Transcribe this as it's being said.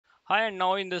Hi, and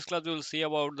now in this class we will see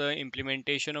about the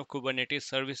implementation of Kubernetes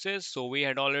services. So we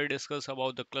had already discussed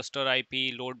about the cluster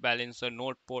IP, load balancer,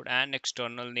 node port, and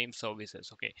external name services.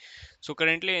 Okay. So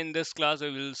currently in this class we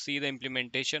will see the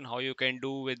implementation, how you can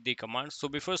do with the commands. So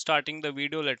before starting the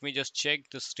video, let me just check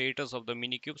the status of the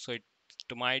minikube. So it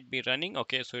might be running.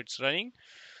 Okay, so it's running.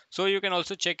 So you can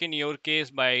also check in your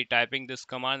case by typing this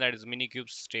command, that is minikube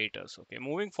status. Okay,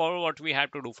 moving forward, what we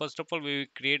have to do, first of all, we will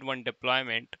create one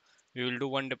deployment. We will do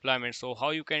one deployment. So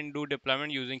how you can do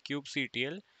deployment using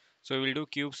kubectl? So we will do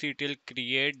kubectl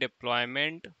create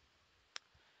deployment,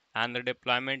 and the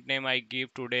deployment name I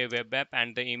give today web app,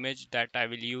 and the image that I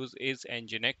will use is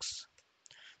nginx.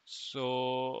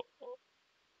 So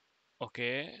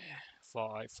okay,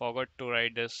 I forgot to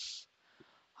write this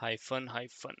hyphen.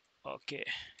 Okay.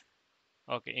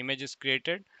 Okay, image is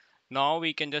created. Now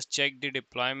we can just check the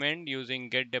deployment using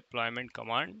get deployment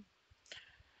command,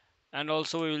 and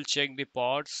also we will check the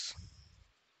pods.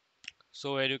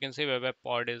 So here you can see web app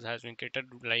pod is has been created,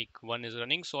 like one is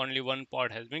running, so only one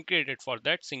pod has been created for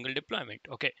that single deployment.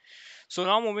 Okay, so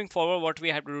now moving forward, what we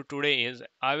have to do today is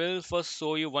I will first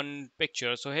show you one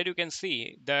picture. So here you can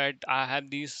see that I have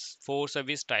these four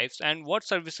service types and what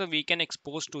services we can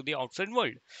expose to the outside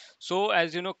world. So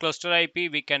as you know, cluster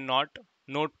IP we cannot,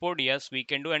 node port yes we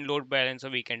can do, and load balancer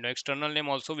we can do, external name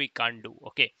also we can't do.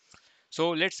 Okay,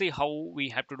 so let's see how we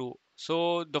have to do.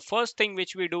 So the first thing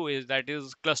which we do is that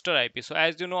is cluster IP. So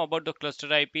as you know about the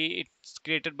cluster IP, it's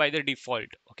created by the default.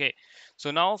 Okay, so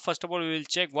now first of all we will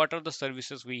check what are the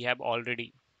services we have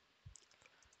already.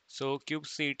 So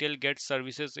kubectl get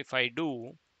services, if I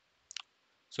do,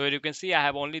 so you can see I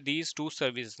have only these two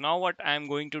services. Now what I am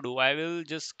going to do, I will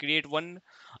just create one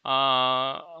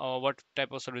what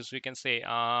type of service we can say,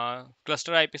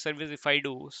 cluster IP service if I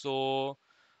do. So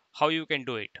how you can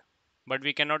do it, but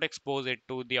we cannot expose it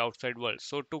to the outside world.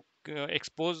 So to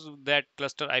expose that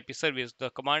cluster IP service, the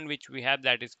command which we have,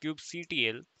 that is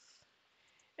kubectl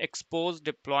expose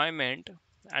deployment,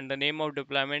 and the name of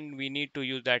deployment we need to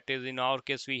use, that is in our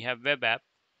case we have web app,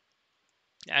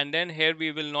 and then here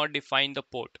we will not define the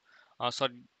port,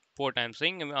 sorry, port I'm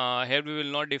saying, here we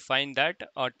will not define that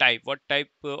type, what type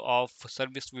of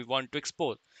service we want to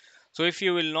expose. So if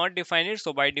you will not define it,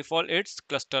 so by default it's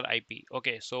cluster IP.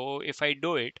 Okay, so if I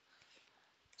do it,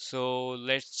 so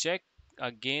let's check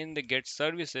again the get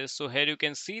services. So here you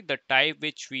can see the type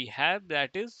which we have, that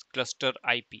is cluster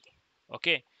IP.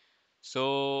 Okay,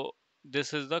 so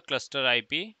this is the cluster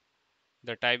IP,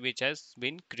 the type which has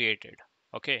been created.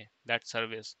 Okay, that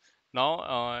service.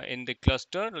 Now in the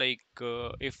cluster, like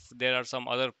if there are some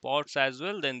other ports as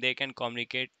well, then they can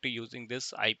communicate to using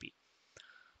this IP.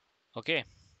 Okay,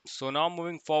 so now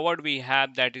moving forward, we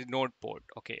have that is node port.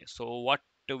 Okay, so what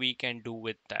we can do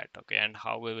with that? Okay, and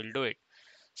how we will do it?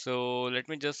 So let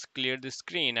me just clear the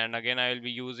screen, and again I will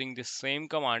be using the same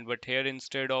command, but here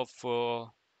instead of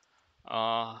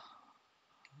uh,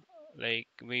 like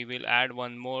we will add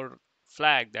one more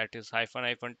flag, that is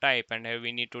hyphen type, and here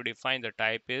we need to define the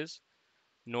type is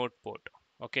node port.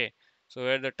 Okay, so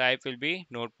here the type will be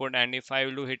node port, and if I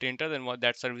will do hit enter, then what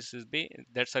that service is be,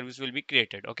 that service will be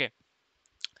created. Okay,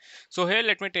 so here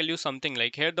let me tell you something,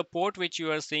 like here the port which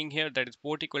you are seeing here, that is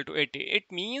port equal to 80, it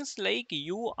means like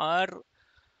you are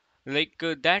like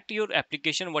that your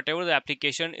application, whatever the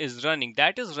application is running,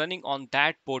 that is running on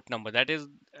that port number, that is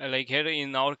like here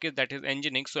in our case that is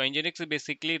nginx. So nginx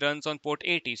basically runs on port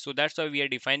 80, so that's why we are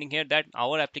defining here that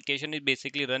our application is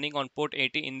basically running on port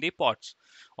 80 in the pods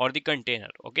or the container.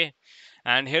 Okay,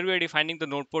 and here we are defining the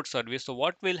node port service. So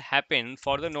what will happen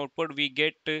for the node port, we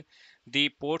get the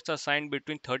ports assigned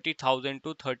between 30,000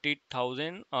 to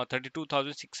 30,000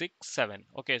 32,667.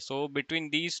 Okay, so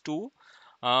between these two,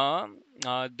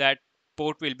 that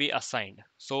port will be assigned.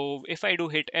 So if I do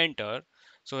hit enter,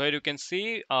 so here you can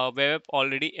see web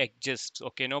already exists.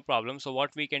 Okay, no problem. So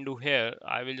what we can do here,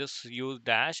 I will just use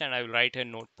dash and I will write a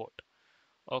node port.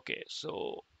 Okay,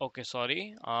 so okay,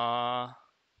 sorry,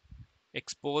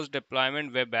 expose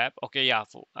deployment web app. Okay, yeah,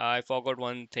 I forgot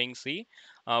one thing. See,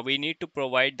 we need to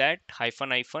provide that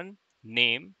hyphen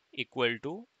name equal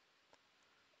to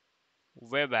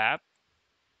web app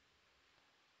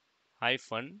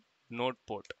hyphen node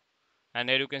port, and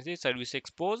here you can see service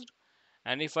exposed.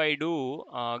 And if I do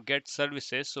get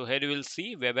services, so here you will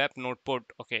see web app node port.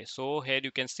 Okay, so here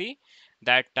you can see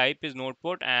that type is node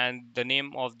port, and the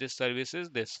name of this service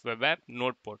is this web app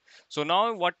node port. So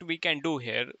now what we can do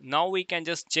here, now we can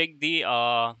just check the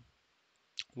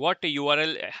what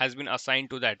URL has been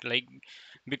assigned to that. Like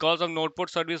because of node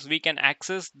port service, we can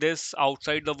access this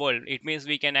outside the world. It means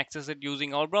we can access it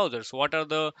using our browsers. What are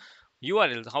the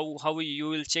URLs? How you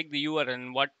will check the URL,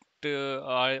 and what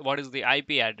what is the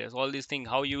IP address, all these things,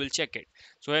 how you will check it.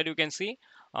 So here you can see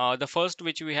the first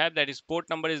which we have, that is port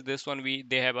number, is this one we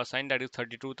they have assigned, that is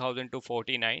 32,000 to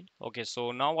 49. Okay,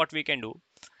 so now what we can do,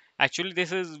 actually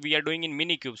this is we are doing in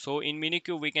minikube. So in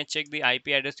minikube we can check the IP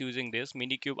address using this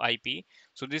minikube IP.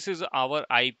 So this is our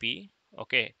IP.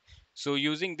 Okay, so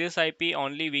using this IP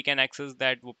only we can access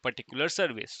that particular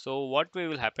service. So what we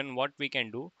will happen, what we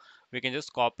can do, we can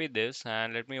just copy this,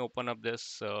 and let me open up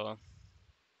this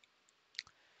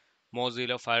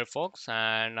Mozilla Firefox,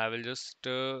 and I will just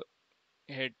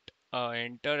hit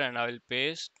enter, and I will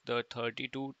paste the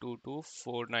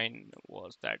 322249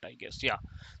 was that, I guess. Yeah,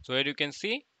 so here you can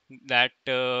see that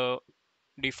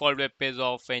default web page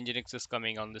of Nginx is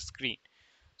coming on the screen.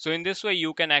 So in this way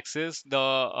you can access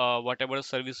the whatever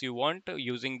service you want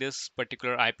using this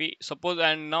particular IP. Suppose,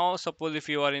 and now suppose if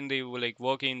you are in the like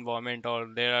working environment, or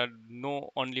there are no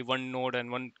only one node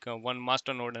and one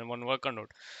master node and one worker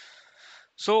node.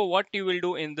 So what you will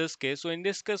do in this case, so in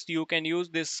this case you can use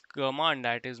this command,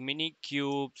 that is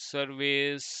minikube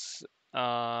service,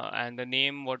 and the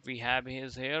name what we have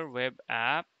is here web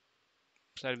app,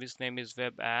 service name is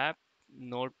web app,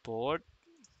 node port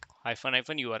hyphen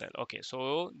hyphen URL. Okay,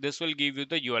 so this will give you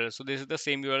the URL. So this is the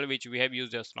same URL which we have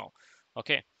used just now.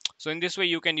 Okay, so in this way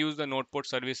you can use the node port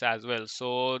service as well.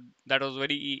 So that was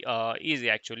very easy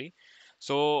actually.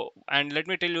 So, and let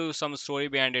me tell you some story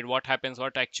behind it, what happens,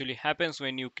 what actually happens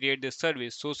when you create this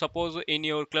service. So suppose in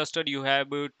your cluster you have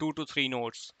 2 to 3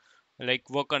 nodes, like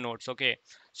worker nodes. Okay,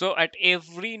 so at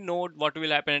every node, what will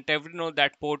happen, at every node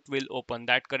that port will open,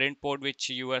 that current port which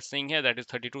you are seeing here, that is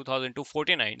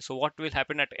 32,249. So what will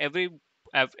happen at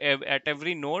at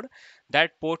every node,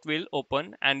 that port will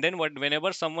open, and then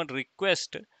whenever someone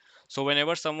request, so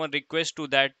whenever someone requests to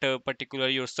that particular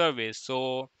your service,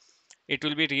 so it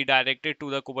will be redirected to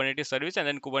the Kubernetes service, and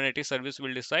then Kubernetes service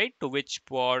will decide to which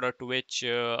pod or to which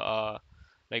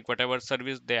like whatever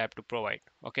service they have to provide.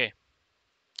 Okay,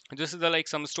 this is the like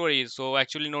some stories. So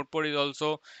actually notepod is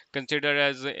also considered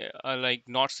as like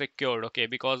not secured. Okay,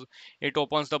 because it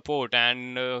opens the port,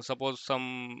 and suppose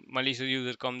some malicious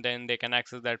user come, then they can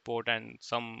access that port, and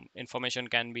some information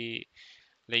can be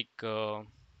like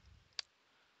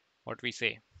what we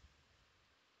say,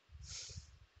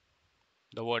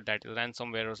 the word that is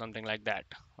ransomware or something like that.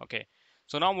 Okay,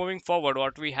 so now moving forward,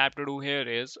 what we have to do here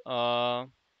is we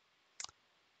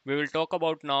will talk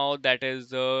about now, that is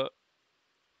the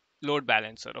load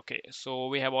balancer. Okay, so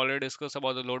we have already discussed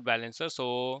about the load balancer.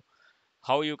 So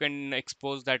how you can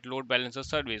expose that load balancer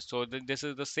service. So this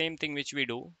is the same thing which we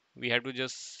do. We have to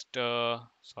just we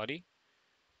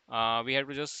have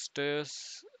to just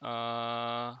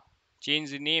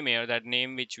change the name here. That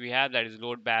name which we have, that is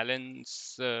load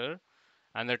balancer,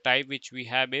 and the type which we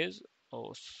have is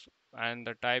and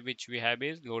the type which we have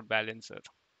is load balancer.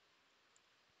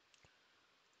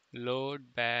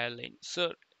 Load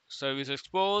balancer service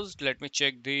exposed. Let me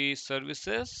check the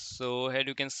services. So here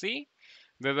you can see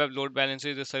web app load balancer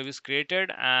is a service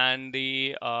created, and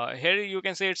the here you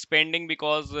can say it's pending,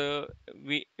 because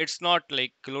we it's not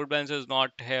like load balancer is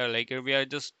not here, like we are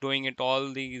just doing it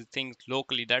all these things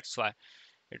locally, that's why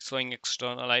it's showing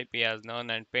external IP as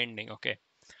none and pending. Okay,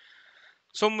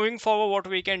 so moving forward, what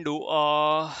we can do,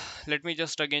 let me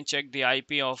just again check the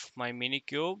IP of my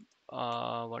minikube.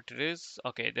 What it is?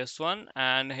 Okay, this one,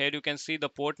 and here you can see the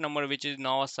port number which is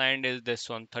now assigned is this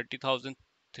one,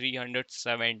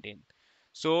 30,317.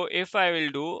 So if I will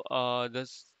do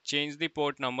this change the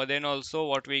port number, then also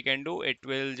what we can do, it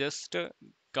will just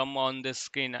come on this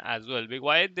screen as well.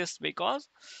 Why this? Because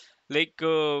like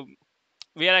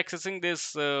we are accessing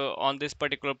this on this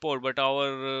particular port, but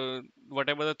our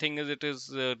whatever the thing is, it is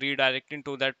redirecting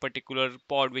to that particular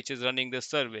pod which is running this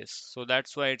service. So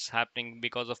that's why it's happening,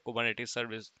 because of Kubernetes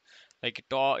service. Like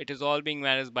it is all being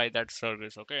managed by that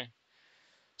service. Okay,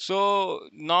 so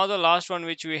now the last one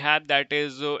which we have, that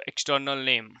is external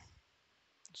name.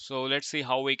 So let's see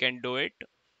how we can do it.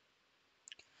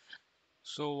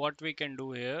 So what we can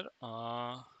do here,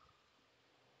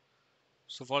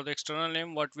 so for the external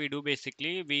name, what we do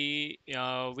basically, we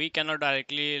cannot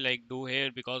directly like do here,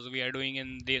 because we are doing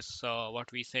in this what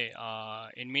we say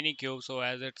in minikube. So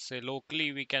as it's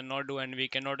locally we cannot do, and we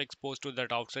cannot expose to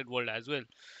that outside world as well.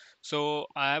 So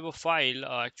I have a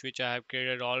file which I have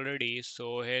created already.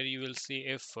 So here you will see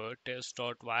if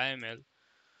test.yml.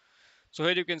 So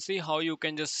here you can see how you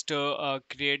can just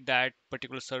create that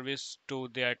particular service to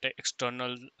that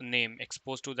external name,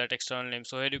 exposed to that external name.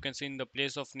 So here you can see in the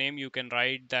place of name, you can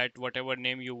write that whatever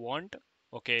name you want.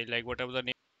 Okay, like whatever the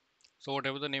name. So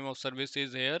whatever the name of service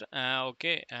is here,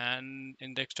 okay, and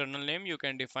in the external name, you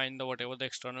can define the whatever the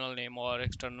external name or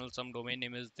external some domain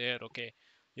name is there. Okay,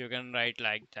 You can write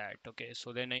like that. Okay,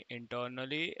 so then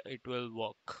internally it will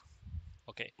work.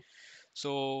 Okay,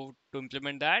 so to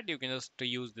implement that, you can just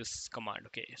use this command.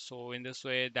 Okay, so in this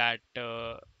way that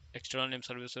external name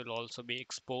service will also be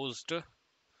exposed.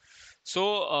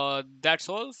 So that's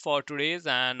all for today's,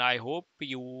 and I hope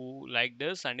you like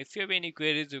this. And if you have any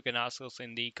queries, you can ask us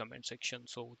in the comment section.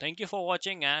 So thank you for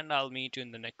watching, and I'll meet you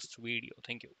in the next video.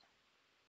 Thank you.